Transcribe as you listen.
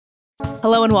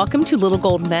Hello and welcome to Little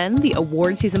Gold Men, the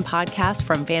award season podcast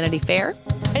from Vanity Fair.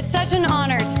 It's such an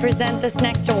honor to present this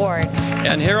next award.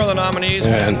 And here are the nominees.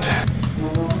 And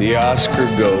the Oscar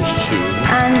goes to...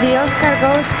 And the Oscar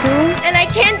goes to... And I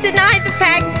can't deny the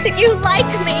fact that you like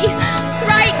me.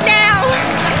 Right now,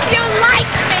 you like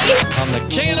me. I'm the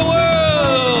king of the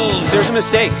world. There's a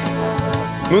mistake.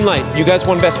 Moonlight, you guys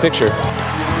won Best Picture.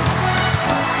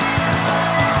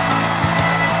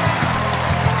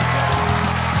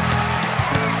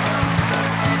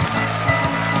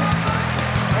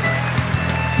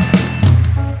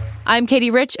 I'm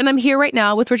Katie Rich, and I'm here right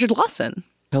now with Richard Lawson.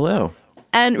 Hello.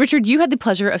 And Richard, you had the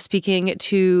pleasure of speaking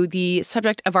to the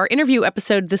subject of our interview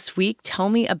episode this week. Tell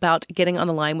me about getting on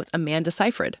the line with Amanda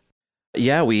Seyfried.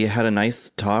 Yeah, we had a nice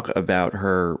talk about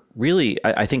her really,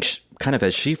 I think, kind of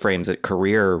as she frames it,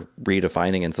 career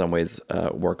redefining in some ways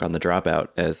work on The Dropout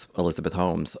as Elizabeth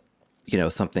Holmes. You know,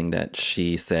 something that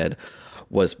she said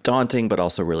was daunting, but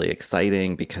also really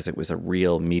exciting because it was a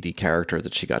real meaty character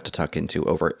that she got to tuck into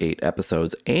over 8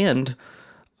 episodes. And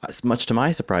much to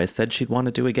my surprise, said she'd want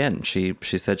to do again. She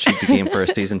said she'd be game for a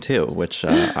season 2, which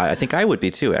I think I would be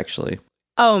too, actually.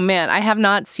 Oh, man, I have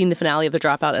not seen the finale of The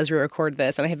Dropout as we record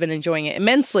this, and I have been enjoying it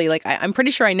immensely. Like, I'm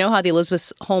pretty sure I know how the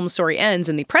Elizabeth Holmes story ends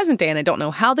in the present day, and I don't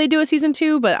know how they do a season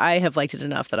 2, but I have liked it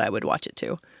enough that I would watch it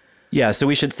too. Yeah, so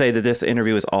we should say that this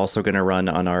interview is also going to run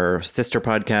on our sister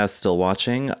podcast, Still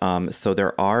Watching. So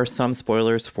there are some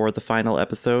spoilers for the final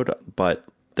episode, but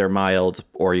they're mild,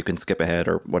 or you can skip ahead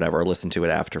or whatever, or listen to it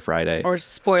after Friday. Or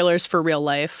spoilers for real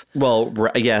life. Well,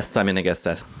 yes, I mean, I guess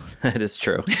that is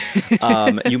true.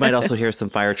 You might also hear some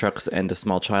fire trucks and a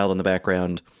small child in the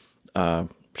background.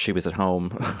 She was at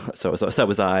home, so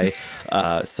was I.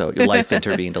 So your life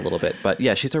intervened a little bit. But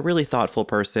yeah, she's a really thoughtful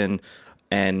person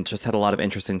and just had a lot of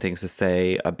interesting things to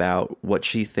say about what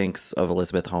she thinks of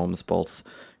Elizabeth Holmes, both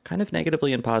kind of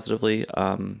negatively and positively.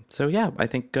 So yeah, I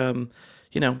think, it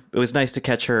was nice to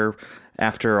catch her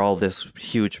after all this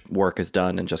huge work is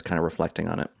done and just kind of reflecting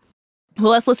on it.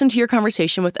 Well, let's listen to your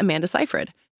conversation with Amanda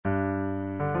Seyfried.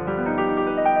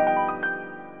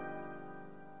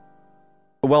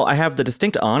 Well, I have the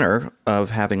distinct honor of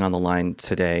having on the line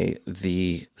today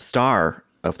the star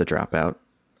of The Dropout,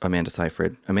 Amanda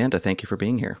Seyfried. Amanda, thank you for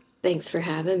being here. Thanks for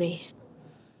having me.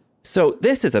 So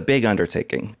this is a big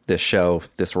undertaking, this show,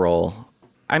 this role.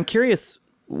 I'm curious,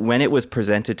 when it was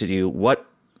presented to you, what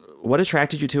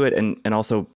attracted you to it, and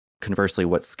also, conversely,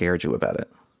 what scared you about it?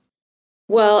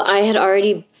 Well, I had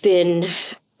already been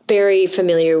very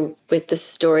familiar with the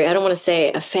story. I don't want to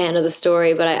say a fan of the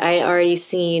story, but I had already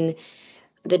seen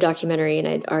the documentary, and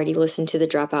I'd already listened to the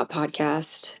Dropout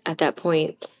podcast at that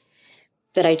point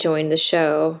that I joined the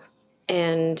show.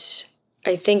 And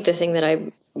I think the thing that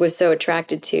I was so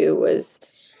attracted to was,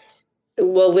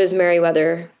 well, Liz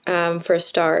Merriweather, for a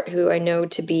start, who I know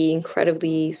to be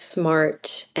incredibly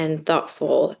smart and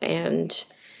thoughtful and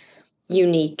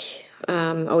unique,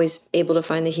 always able to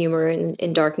find the humor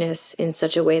in darkness in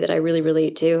such a way that I really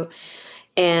relate to.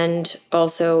 And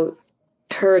also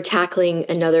her tackling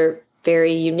another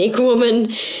very unique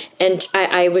woman. And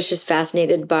I was just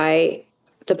fascinated by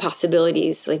the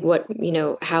possibilities, like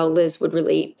how Liz would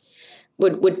relate,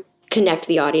 would connect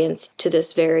the audience to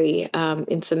this very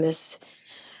infamous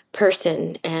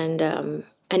person. And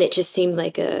it just seemed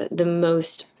like the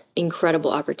most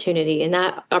incredible opportunity. And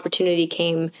that opportunity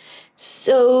came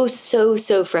so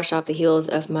fresh off the heels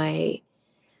of my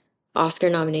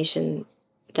Oscar nomination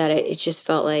that it just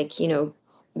felt like,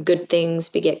 good things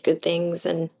beget good things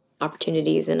and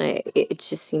opportunities. And it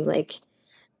just seemed like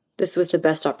this was the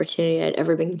best opportunity I'd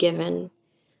ever been given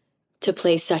to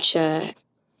play such a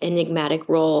enigmatic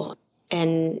role.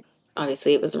 And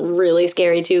obviously it was really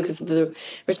scary too, because of the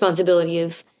responsibility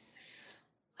of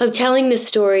telling this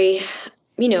story,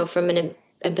 from an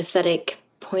empathetic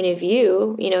point of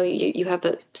view. You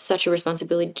have such a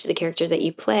responsibility to the character that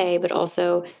you play, but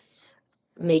also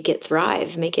make it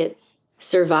thrive, make it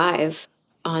survive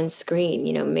on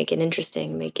screen, make it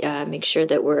interesting, make sure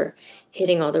that we're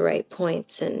hitting all the right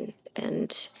points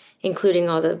and including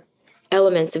all the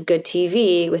elements of good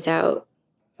TV without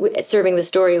serving the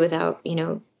story, without,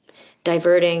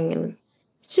 diverting. And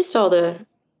it's just all the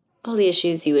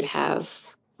issues you would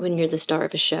have when you're the star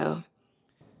of a show.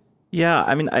 Yeah,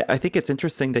 I mean, I think it's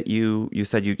interesting that you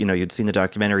said you'd seen the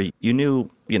documentary. You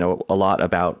knew, a lot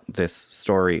about this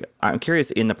story. I'm curious,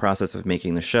 in the process of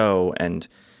making the show and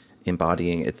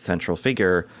embodying its central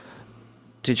figure,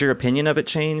 did your opinion of it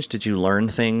change? Did you learn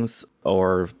things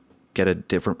or get a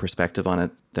different perspective on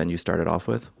it than you started off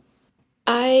with?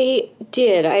 I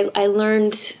did. I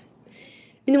learned,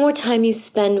 the more time you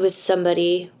spend with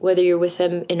somebody, whether you're with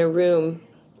them in a room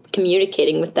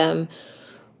communicating with them,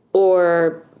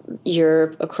 or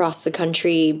you're across the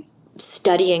country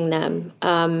studying them,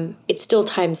 it's still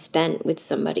time spent with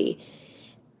somebody.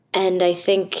 And I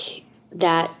think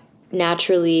that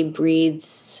naturally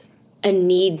breeds a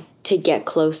need to get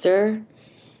closer.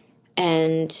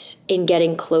 And in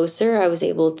getting closer, I was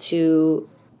able to,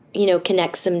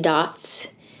 connect some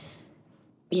dots,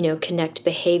 connect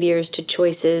behaviors to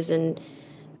choices, and,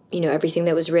 everything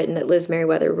that was written that Liz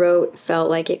Meriwether wrote felt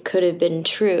like it could have been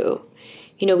true.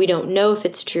 We don't know if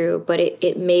it's true, but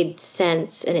it made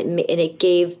sense, and it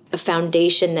gave a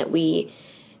foundation that we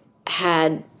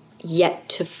had yet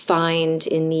to find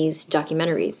in these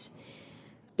documentaries.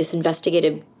 This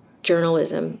investigative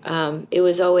journalism, it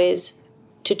was always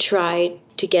to try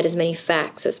to get as many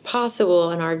facts as possible,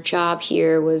 and our job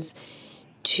here was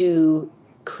to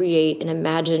create an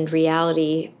imagined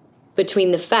reality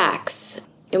between the facts.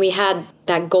 And we had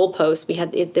that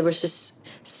goalpost. There was just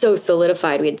so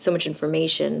solidified. We had so much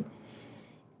information.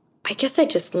 I guess I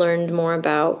just learned more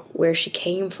about where she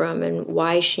came from and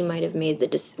why she might have made the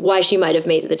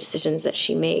decisions that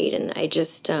she made. And I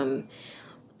just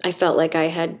I felt like I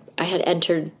had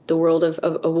entered the world of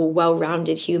a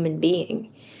well-rounded human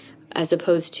being, as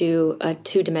opposed to a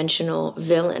two-dimensional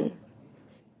villain.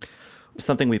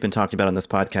 Something we've been talking about on this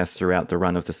podcast throughout the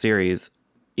run of the series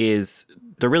is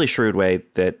the really shrewd way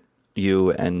that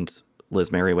you and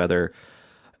Liz Meriwether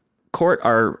court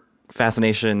our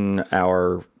fascination,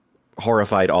 our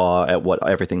horrified awe at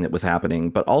everything that was happening,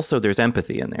 but also there's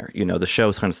empathy in there. The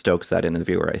show kind of stokes that in the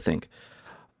viewer, I think.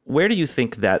 Where do you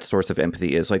think that source of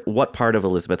empathy is? Like, what part of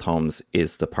Elizabeth Holmes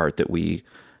is the part that we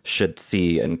should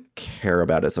see and care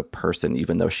about as a person,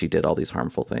 even though she did all these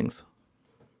harmful things?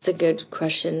 It's a good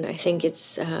question. I think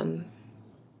it's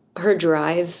her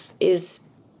drive is,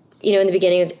 in the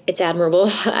beginning, it's admirable.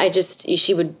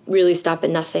 She would really stop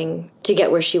at nothing to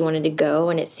get where she wanted to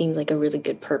go, and it seemed like a really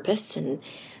good purpose and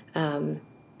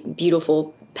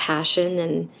beautiful passion,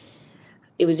 and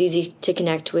it was easy to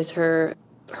connect with her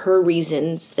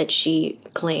reasons that she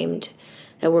claimed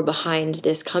that were behind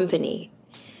this company.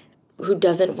 Who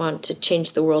doesn't want to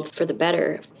change the world for the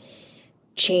better,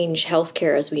 change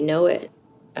healthcare as we know it,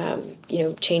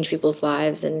 change people's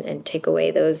lives and take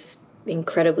away those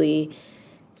incredibly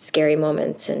scary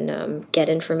moments and get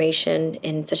information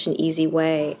in such an easy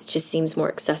way. It just seems more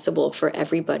accessible for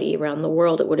everybody around the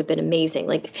world. It would have been amazing.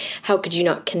 Like, how could you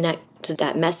not connect to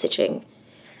that messaging?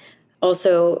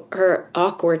 Also, her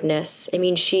awkwardness. I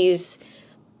mean,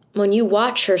 when you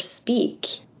watch her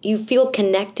speak, you feel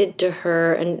connected to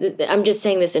her. And I'm just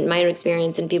saying this in my own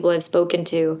experience and people I've spoken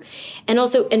to.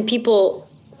 And people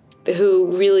who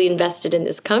really invested in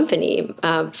this company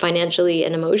financially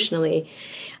and emotionally.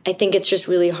 I think it's just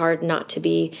really hard not to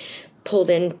be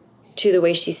pulled into the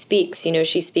way she speaks.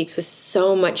 She speaks with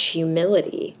so much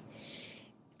humility.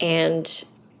 And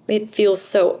it feels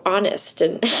so honest.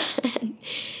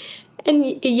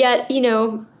 And yet,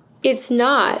 it's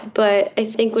not. But I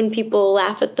think when people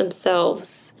laugh at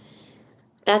themselves,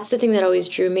 that's the thing that always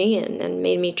drew me in and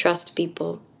made me trust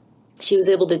people. She was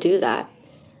able to do that.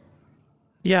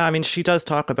 Yeah, I mean, she does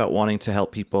talk about wanting to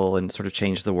help people and sort of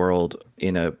change the world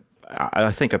in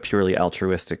I think, a purely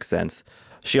altruistic sense.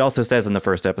 She also says in the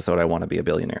first episode, I want to be a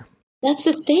billionaire. That's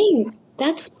the thing.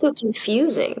 That's what's so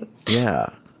confusing. Yeah.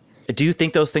 Do you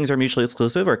think those things are mutually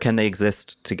exclusive, or can they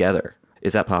exist together?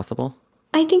 Is that possible?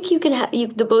 I think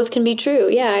the both can be true.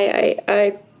 Yeah,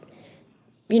 I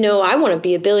want to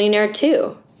be a billionaire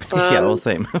too. Yeah, well,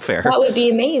 same. Fair. That would be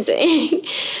amazing.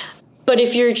 But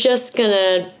if you're just going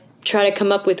to try to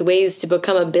come up with ways to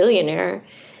become a billionaire,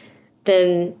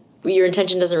 then your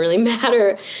intention doesn't really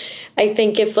matter. I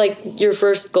think if your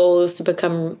first goal is to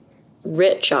become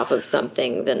rich off of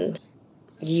something, then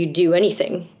you do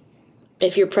anything.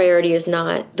 If your priority is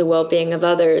not the well-being of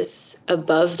others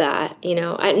above that,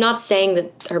 I'm not saying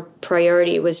that her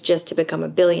priority was just to become a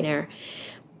billionaire,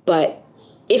 but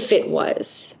if it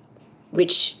was,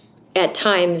 which at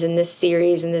times in this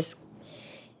series, in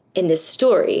this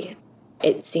story,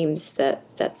 it seems that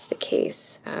that's the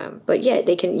case. But yeah,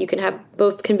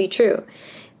 both can be true.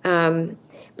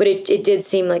 But it did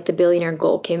seem like the billionaire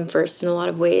goal came first in a lot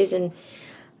of ways.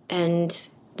 And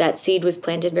that seed was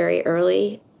planted very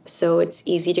early. So it's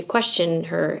easy to question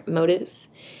her motives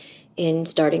in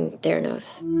starting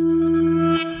Theranos.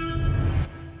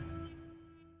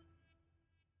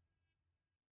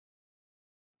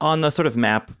 On the sort of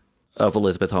map of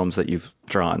Elizabeth Holmes that you've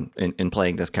drawn in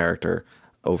playing this character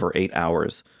over 8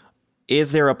 hours,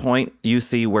 is there a point you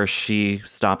see where she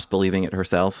stops believing it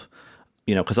herself?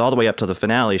 Because all the way up to the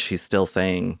finale, she's still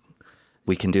saying,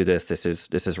 we can do this. This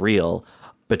is real.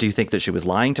 But do you think that she was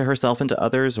lying to herself and to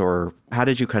others, or how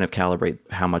did you kind of calibrate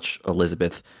how much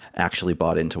Elizabeth actually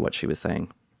bought into what she was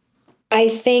saying? I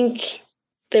think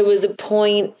there was a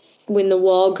point when the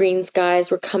Walgreens guys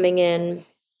were coming in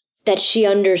that she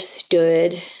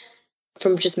understood,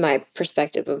 from just my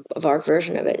perspective of our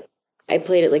version of it. I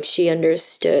played it like she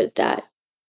understood that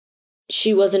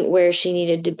she wasn't where she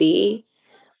needed to be,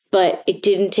 but it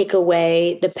didn't take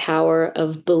away the power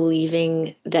of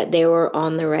believing that they were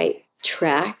on the right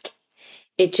track.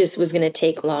 It just was going to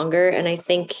take longer. And I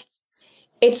think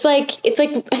it's like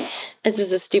this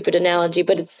is a stupid analogy,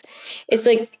 but it's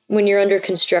like when you're under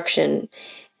construction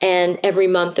and every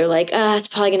month they're like, it's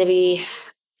probably going to be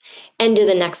end of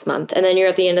the next month. And then you're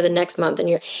at the end of the next month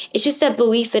and it's just that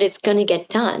belief that it's going to get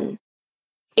done.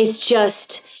 It's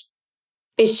just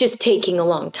taking a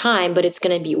long time, but it's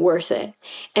going to be worth it.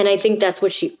 And I think that's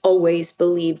what she always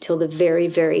believed till the very,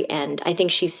 very end. I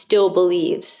think she still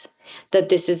believes that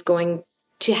this is going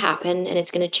to happen and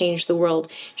it's going to change the world.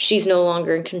 She's no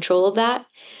longer in control of that.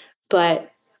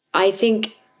 But I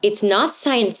think it's not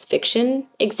science fiction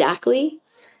exactly,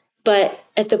 but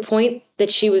at the point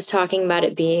that she was talking about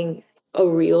it being a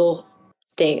real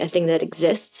thing, a thing that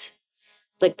exists,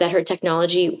 like that her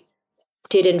technology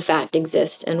did in fact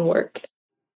exist and work,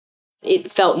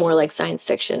 it felt more like science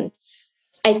fiction.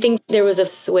 I think there was a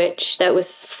switch that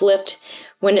was flipped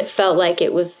when it felt like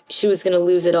she was going to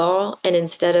lose it all. And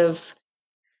instead of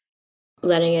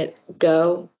letting it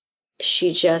go,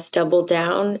 she just doubled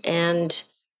down. And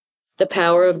the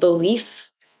power of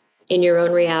belief in your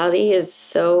own reality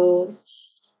it's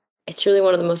really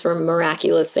one of the most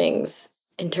miraculous things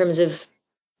in terms of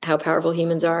how powerful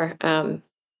humans are.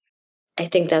 I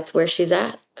think that's where she's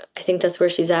at. I think that's where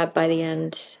she's at by the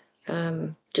end.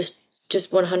 Just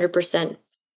 100%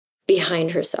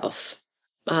 behind herself.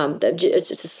 It's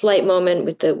just a slight moment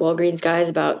with the Walgreens guys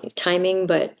about timing,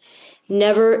 but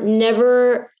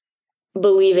never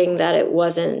believing that it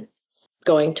wasn't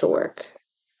going to work.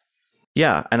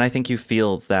 Yeah, and I think you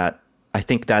feel that. I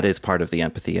think that is part of the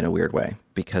empathy in a weird way,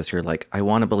 because you're like, I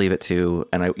want to believe it too.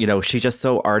 And she just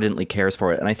so ardently cares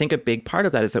for it. And I think a big part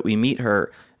of that is that we meet her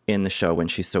in the show when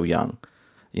she's so young.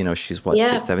 She's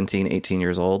 17, 18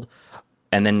 years old.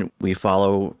 And then we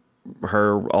follow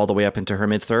her all the way up into her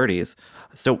mid-30s.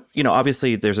 So,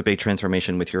 obviously there's a big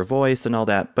transformation with your voice and all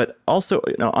that. But also,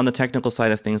 on the technical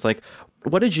side of things, like,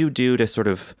 what did you do to sort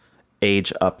of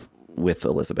age up with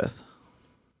Elizabeth?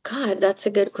 God, that's a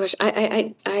good question.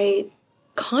 I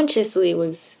consciously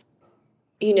was,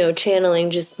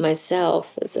 channeling just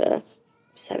myself as a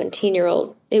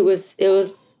 17-year-old. It was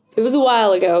a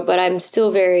while ago, but I'm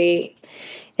still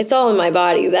it's all in my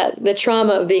body. That the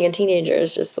trauma of being a teenager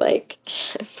is just like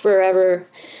forever.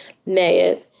 May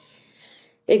it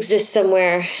exist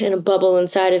somewhere in a bubble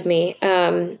inside of me.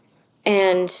 And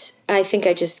I think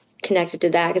I just connected to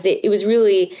that because it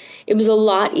was a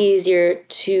lot easier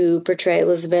to portray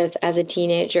Elizabeth as a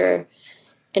teenager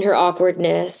and her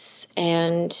awkwardness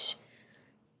and,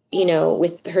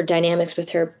 with her dynamics with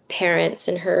her parents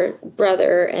and her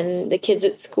brother and the kids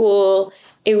at school.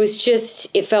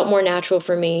 It felt more natural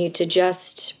for me to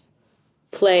just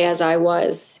play as I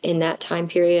was in that time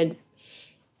period.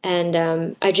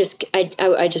 And I just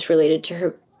related to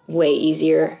her way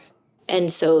easier.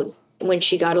 And so when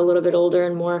she got a little bit older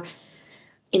and more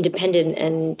independent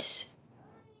and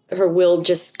her will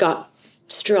just got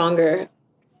stronger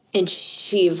and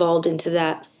she evolved into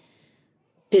that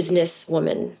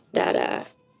businesswoman that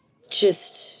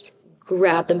just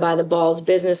grabbed them by the balls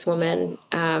businesswoman.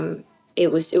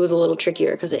 It was a little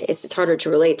trickier because it's harder to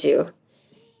relate to.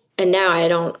 And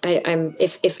now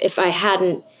if I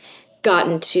hadn't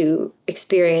gotten to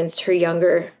experience her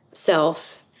younger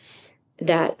self,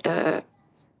 that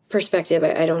perspective,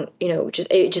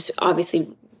 it just obviously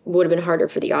would have been harder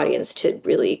for the audience to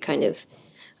really kind of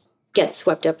get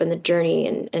swept up in the journey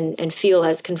and feel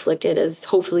as conflicted as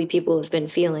hopefully people have been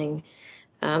feeling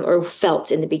or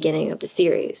felt in the beginning of the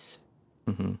series.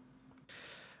 Mm-hmm.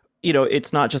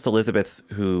 It's not just Elizabeth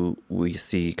who we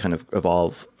see kind of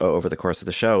evolve over the course of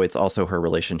the show. It's also her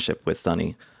relationship with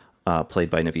Sonny,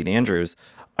 played by Naveen Andrews.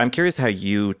 I'm curious how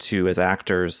you two as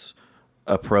actors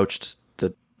approached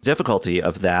the difficulty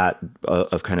of that,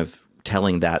 of kind of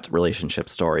telling that relationship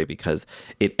story, because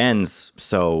it ends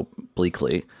so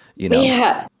bleakly,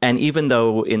 Yeah. And even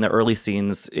though in the early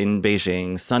scenes in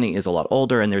Beijing, Sonny is a lot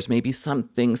older and there's maybe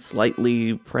something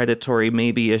slightly predatory,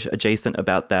 maybe adjacent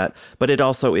about that, but it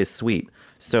also is sweet.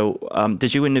 So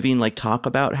did you and Naveen like talk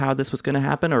about how this was going to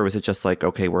happen, or was it just like,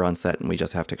 okay, we're on set and we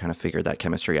just have to kind of figure that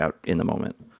chemistry out in the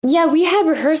moment? Yeah, we had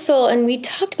rehearsal and we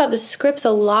talked about the scripts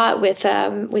a lot with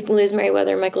Liz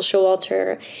Merriweather, Michael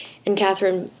Showalter, and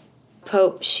Catherine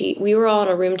Pope. We were all in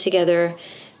a room together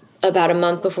about a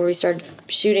month before we started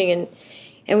shooting,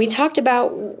 and we talked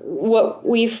about what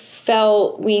we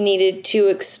felt we needed to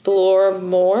explore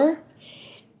more.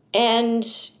 And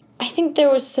I think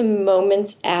there was some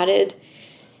moments added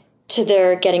to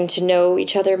their getting to know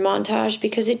each other montage,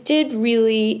 because it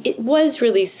was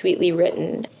really sweetly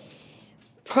written.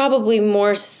 Probably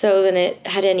more so than it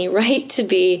had any right to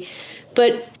be.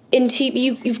 But in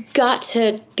TV, you've got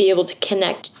to be able to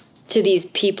connect to these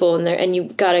people and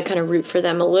you've got to kind of root for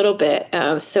them a little bit.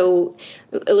 So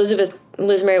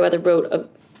Liz Merriweather wrote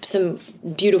some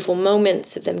beautiful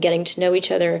moments of them getting to know each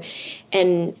other.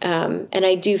 And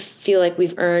I do feel like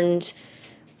we've earned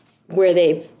where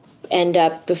they end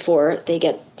up before they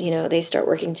they start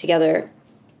working together.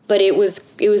 But it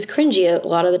was cringy a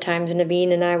lot of the times.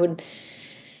 Naveen and I would,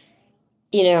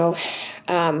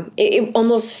 it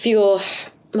almost feel,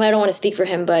 I don't want to speak for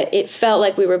him, but it felt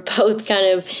like we were both kind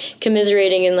of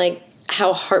commiserating in like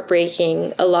how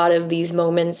heartbreaking a lot of these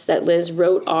moments that Liz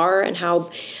wrote are, and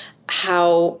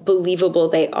how believable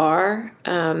they are,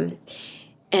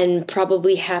 and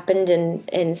probably happened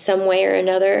in some way or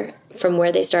another from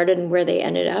where they started and where they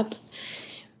ended up.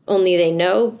 Only they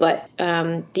know, but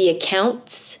the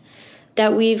accounts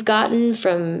that we've gotten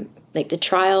from like the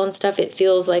trial and stuff, it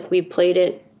feels like we played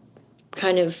it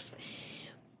kind of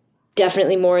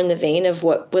definitely more in the vein of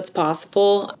what's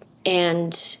possible.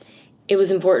 And it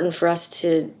was important for us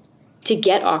to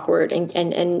get awkward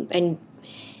and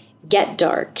get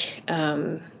dark,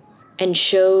 and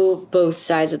show both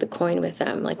sides of the coin with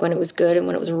them, like when it was good and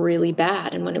when it was really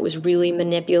bad and when it was really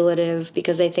manipulative,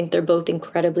 because I think they're both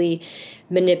incredibly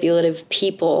manipulative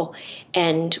people.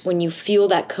 And when you feel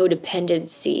that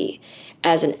codependency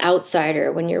as an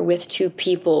outsider, when you're with two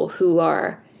people who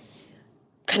are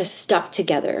kind of stuck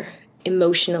together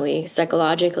emotionally,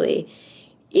 psychologically,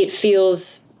 it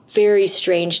feels very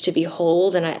strange to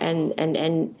behold.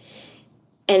 And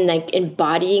like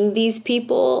embodying these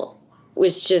people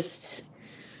was just,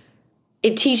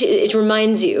 it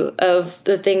reminds you of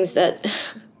the things that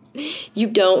you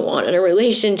don't want in a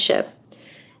relationship.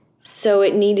 So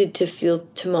it needed to feel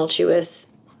tumultuous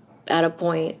at a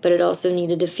point, but it also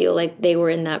needed to feel like they were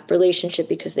in that relationship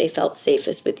because they felt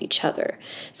safest with each other.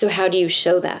 So how do you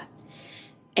show that?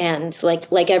 And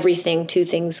like everything, two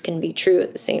things can be true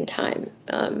at the same time.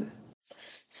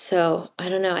 So I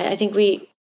don't know. I think we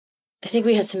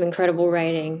had some incredible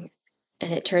writing,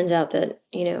 and it turns out that,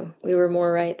 we were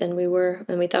more right than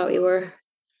we thought we were.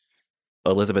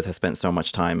 Elizabeth has spent so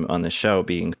much time on this show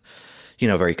being,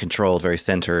 very controlled, very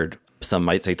centered, some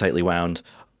might say tightly wound.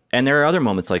 And there are other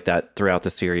moments like that throughout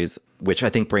the series, which I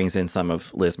think brings in some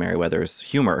of Liz Merriweather's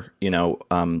humor,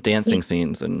 dancing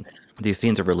scenes and these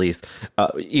scenes of release,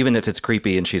 even if it's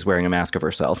creepy and she's wearing a mask of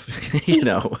herself,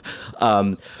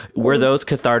 were those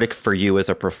cathartic for you as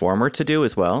a performer to do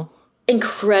as well?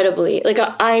 Incredibly. Like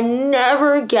I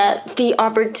never get the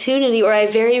opportunity, or I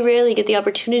very rarely get the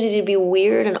opportunity to be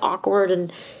weird and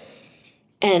awkward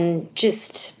and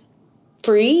just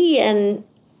free. And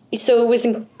so it was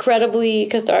incredibly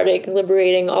cathartic,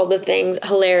 liberating, all the things,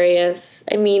 hilarious.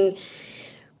 I mean,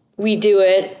 we do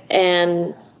it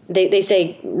and they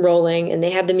say rolling and they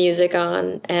have the music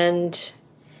on, and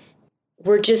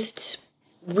we're just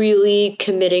really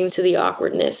committing to the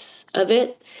awkwardness of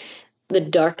it, the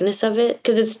darkness of it,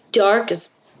 because it's dark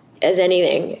as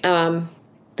anything.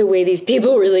 The way these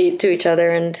people relate to each other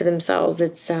and to themselves,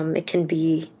 it's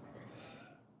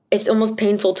almost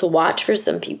painful to watch for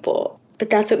some people. But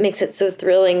that's what makes it so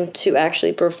thrilling to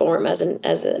actually perform as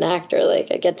an actor. Like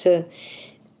I get to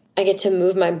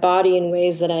move my body in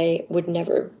ways that it would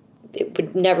never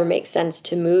make sense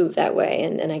to move that way,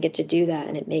 and I get to do that,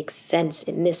 and it makes sense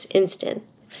in this instant.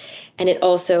 And it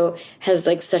also has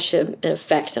like such an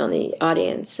effect on the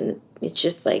audience, and it's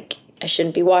just like, I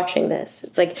shouldn't be watching this.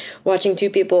 It's like watching two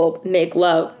people make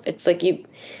love. It's like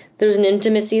there's an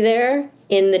intimacy there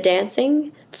in the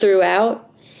dancing throughout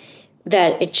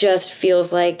that it just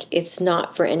feels like it's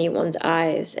not for anyone's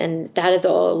eyes. And that is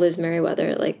all Liz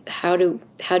Merriweather. Like, how do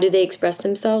they express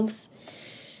themselves?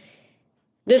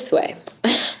 This way.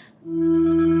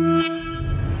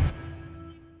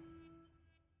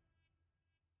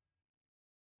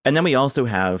 And then we also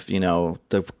have,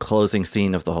 the closing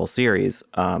scene of the whole series.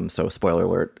 So spoiler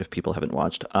alert, if people haven't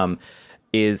watched,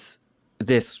 is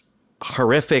this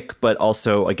horrific, but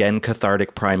also, again,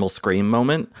 cathartic primal scream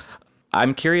moment.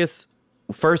 I'm curious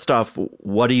first off,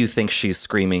 what do you think she's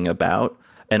screaming about?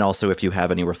 And also, if you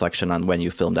have any reflection on when you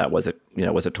filmed that, was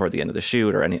it toward the end of the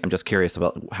shoot or any? I'm just curious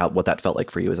about what that felt like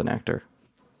for you as an actor.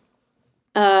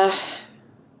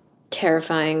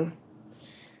 Terrifying.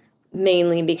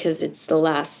 Mainly because it's the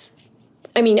last.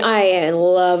 I mean, I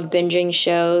love binging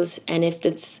shows, and if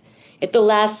the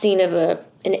last scene of an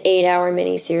 8-hour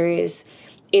miniseries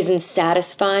isn't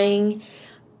satisfying,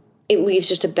 it leaves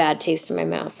just a bad taste in my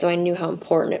mouth. So I knew how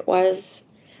important it was,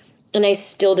 and I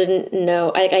still didn't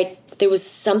know. There was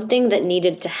something that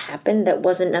needed to happen that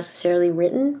wasn't necessarily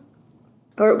written,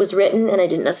 or it was written, and I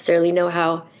didn't necessarily know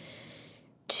how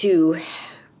to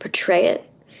portray it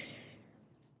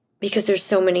because there's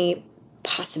so many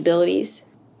possibilities.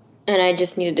 And I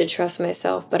just needed to trust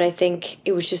myself. But I think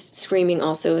it was just screaming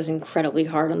also is incredibly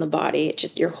hard on the body. It's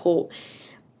just your whole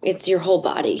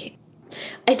body.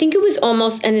 I think it was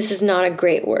almost, and this is not a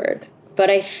great word,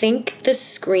 but I think the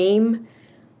scream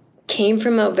came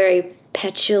from a very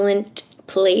petulant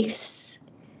place.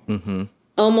 Mm-hmm.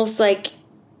 Almost like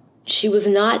she was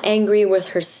not angry with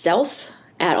herself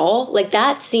at all. Like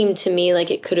that seemed to me like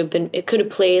it could have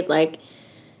played like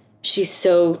she's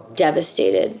so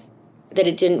devastated that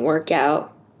it didn't work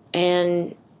out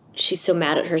and she's so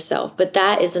mad at herself. But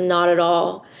that is not at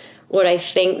all what I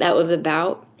think that was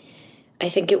about. I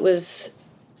think it was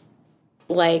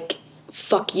like,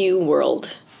 fuck you,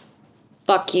 world.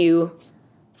 Fuck you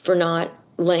for not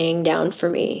laying down for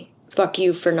me. Fuck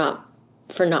you for not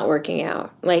working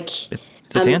out. Like,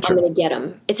 it's a tantrum. I'm going to get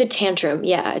him. It's a tantrum.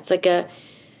 Yeah. It's like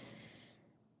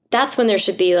that's when there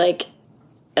should be like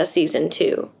a season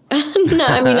 2. No,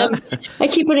 I mean, I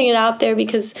keep putting it out there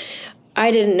because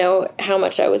I didn't know how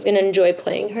much I was going to enjoy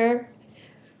playing her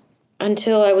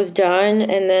until I was done.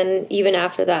 And then even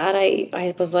after that,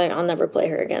 I was like, I'll never play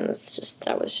her again.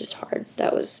 That was just hard.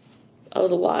 That was a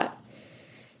lot.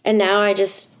 And now I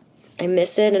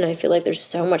miss it. And I feel like there's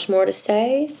so much more to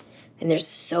say. And there's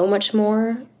so much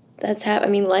more that's happened.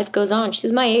 I mean, life goes on.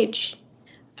 She's my age.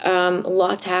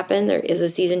 Lots happened. There is a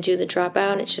season 2 of The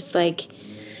Dropout. And it's just like,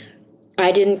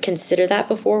 I didn't consider that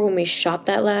before when we shot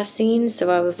that last scene.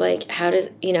 So I was like, how does,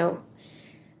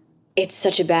 it's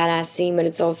such a badass scene, but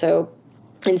it's also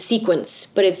in sequence,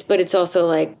 but it's also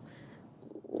like,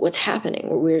 what's happening?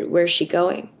 Where's she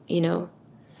going?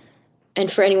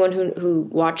 And for anyone who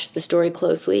watched the story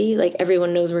closely, like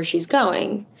everyone knows where she's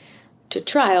going to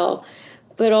trial,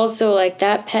 but also like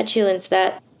that petulance,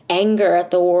 that anger at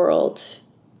the world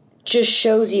just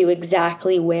shows you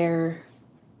exactly where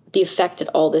the effect that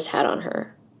all this had on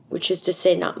her, which is to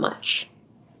say not much.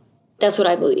 That's what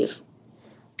I believe.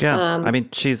 Yeah. I mean,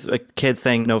 she's a kid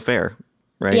saying no fair,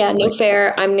 right? Yeah, no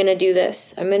fair. I'm going to do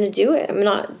this. I'm going to do it.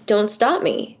 Don't stop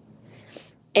me.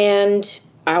 And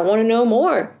I want to know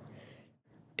more.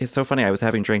 It's so funny. I was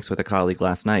having drinks with a colleague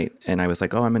last night and I was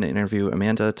like, I'm going to interview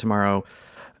Amanda tomorrow.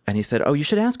 And he said, you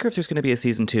should ask her if there's going to be a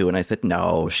season 2. And I said,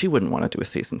 no, she wouldn't want to do a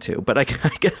season 2. But I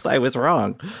guess I was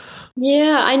wrong.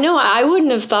 Yeah, I know. I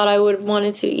wouldn't have thought I would have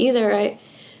wanted to either.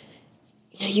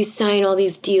 You sign all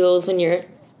these deals when you're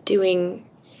doing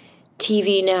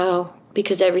TV now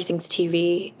because everything's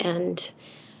TV. And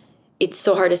it's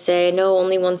so hard to say, no,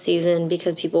 only one season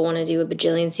because people want to do a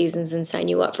bajillion seasons and sign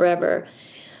you up forever.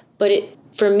 But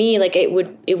for me, like it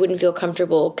wouldn't feel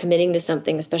comfortable committing to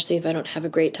something, especially if I don't have a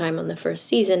great time on the first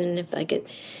season and if like it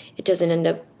doesn't end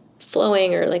up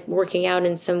flowing or like working out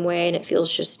in some way and it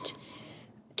feels just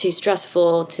too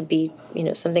stressful to be,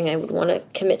 something I would want to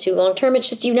commit to long term. It's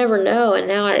just you never know. And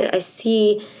now I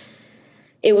see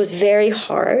it was very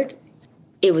hard.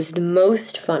 It was the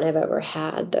most fun I've ever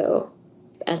had though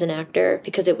as an actor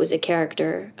because it was a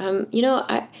character.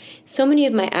 So many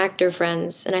of my actor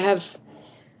friends, and I have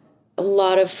a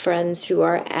lot of friends who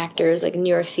are actors, like New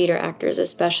York theater actors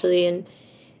especially, and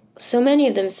so many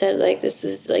of them said, like, this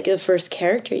is, like, the first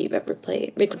character you've ever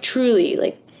played. Like, truly,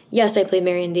 like, yes, I played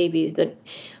Marion Davies, but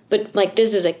like,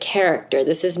 this is a character.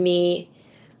 This is me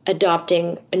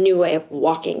adopting a new way of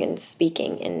walking and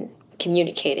speaking and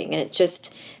communicating, and it's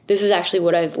just, this is actually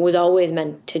what I was always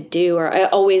meant to do, or I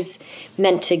always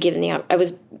meant to give I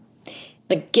was,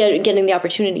 like, getting the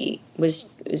opportunity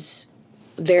was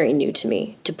very new to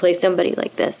me to play somebody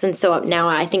like this. And so now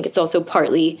I think it's also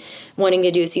partly wanting to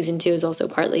do a season 2 is also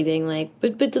partly being like,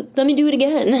 but let me do it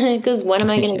again. Because when am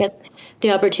I going to get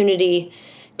the opportunity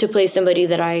to play somebody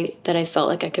that I felt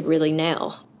like I could really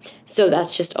nail? So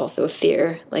that's just also a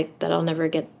fear, like that I'll never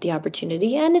get the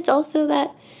opportunity. And it's also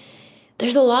that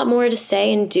there's a lot more to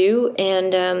say and do.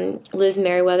 And Liz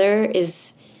Merriweather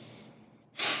is,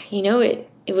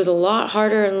 it was a lot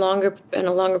harder and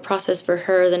a longer process for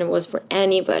her than it was for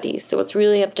anybody. So it's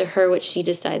really up to her what she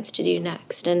decides to do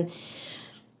next. And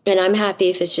And I'm happy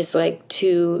if it's just like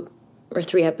 2 or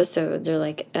 3 episodes or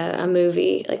like a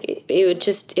movie. Like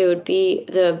it would be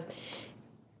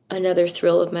another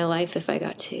thrill of my life if I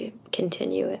got to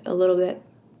continue it a little bit.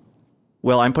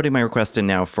 Well, I'm putting my request in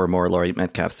now for more Laurie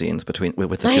Metcalf scenes with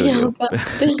the two of you.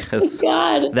 Because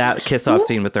that kiss-off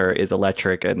scene with her is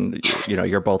electric, and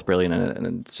you're both brilliant in it,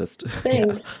 and it's just...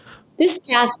 Thanks. Yeah. This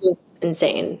cast was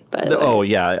insane, by the way. Oh,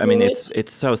 yeah. I mean, it's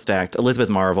so stacked. Elizabeth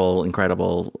Marvel,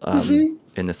 incredible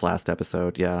in this last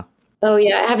episode, yeah. Oh,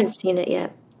 yeah, I haven't seen it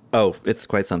yet. Oh, it's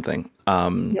quite something.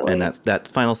 And that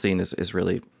final scene is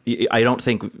really... I don't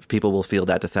think people will feel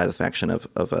that dissatisfaction of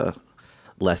a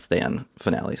less than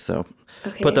finale, so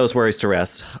put those worries to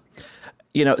rest.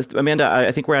 Amanda,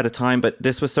 I think we're out of time, but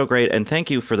this was so great, and thank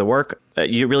you for the work.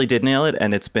 You really did nail it,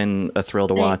 and it's been a thrill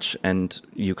to watch, and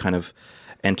you kind of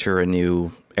enter a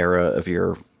new era of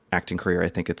your acting career. I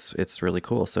think it's really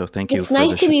cool, so thank you. It's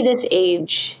nice to be this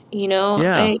age,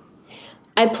 Yeah.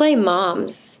 I play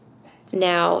moms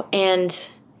now, and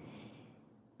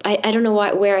I don't know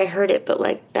where I heard it, but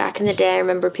like back in the day, I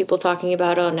remember people talking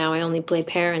about, oh, now I only play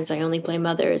parents, I only play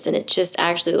mothers. And it's just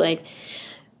actually like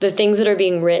the things that are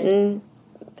being written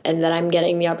and that I'm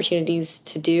getting the opportunities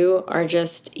to do are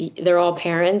just, they're all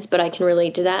parents, but I can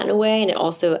relate to that in a way. And it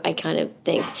also, I kind of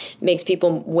think, makes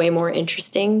people way more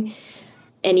interesting.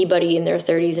 Anybody in their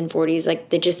 30s and 40s, like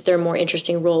they're more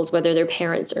interesting roles, whether they're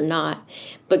parents or not.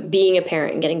 But being a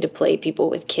parent and getting to play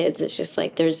people with kids, it's just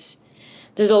like there's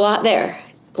a lot there.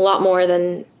 A lot more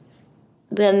than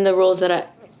the roles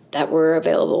that were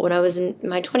available when I was in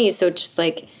my 20s. So it's just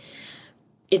like,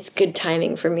 it's good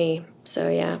timing for me. So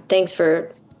yeah, thanks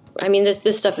for,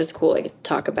 this stuff is cool. I could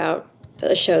talk about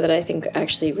a show that I think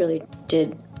actually really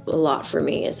did a lot for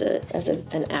me as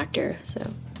an actor. So.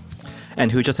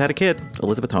 And who just had a kid,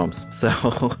 Elizabeth Holmes. So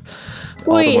all the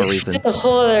more reason. That's a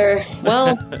whole other,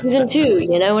 season 2,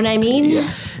 you know what I mean? Yeah,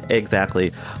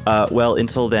 exactly. Well,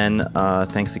 until then,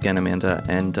 thanks again, Amanda,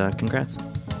 and congrats.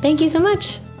 Thank you so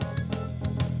much.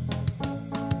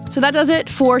 So that does it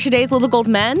for today's Little Gold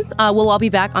Men. We'll all be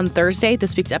back on Thursday.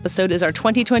 This week's episode is our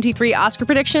 2023 Oscar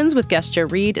predictions with guest Joe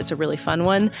Reed. It's a really fun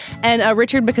one. And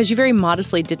Richard, because you very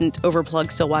modestly didn't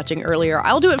overplug Still Watching earlier,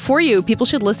 I'll do it for you. People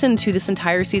should listen to this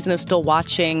entire season of Still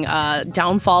Watching,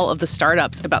 Downfall of the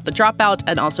Startups, about The Dropout,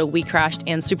 and also We Crashed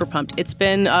and Super Pumped. It's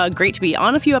been great to be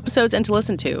on a few episodes and to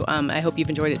listen to. I hope you've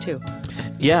enjoyed it too.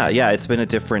 Yeah, it's been a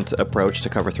different approach to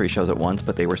cover 3 shows at once,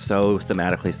 but they were so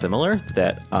thematically similar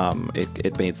that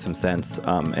it made some sense.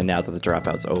 And now that The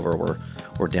Dropout's over,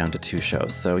 we're down to 2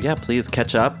 shows. So yeah, please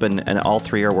catch up, and all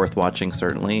 3 are worth watching,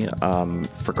 certainly,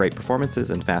 for great performances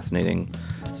and fascinating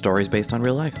stories based on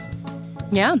real life.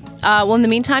 Yeah. Well, in the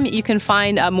meantime, you can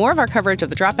find more of our coverage of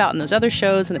The Dropout and those other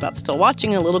shows and about Still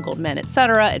Watching and Little Gold Men,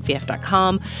 etc. at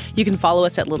VF.com. You can follow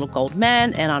us at Little Gold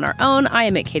Men, and on our own, I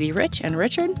am at Katie Rich, and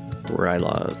Richard.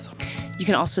 Rylaws. You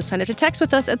can also send it to text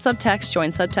with us at Subtext.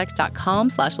 Join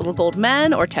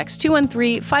subtext.com/littlegoldmen or text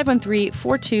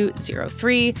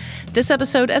 213-513-4203. This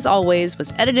episode, as always,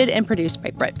 was edited and produced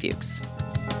by Brett Fuchs.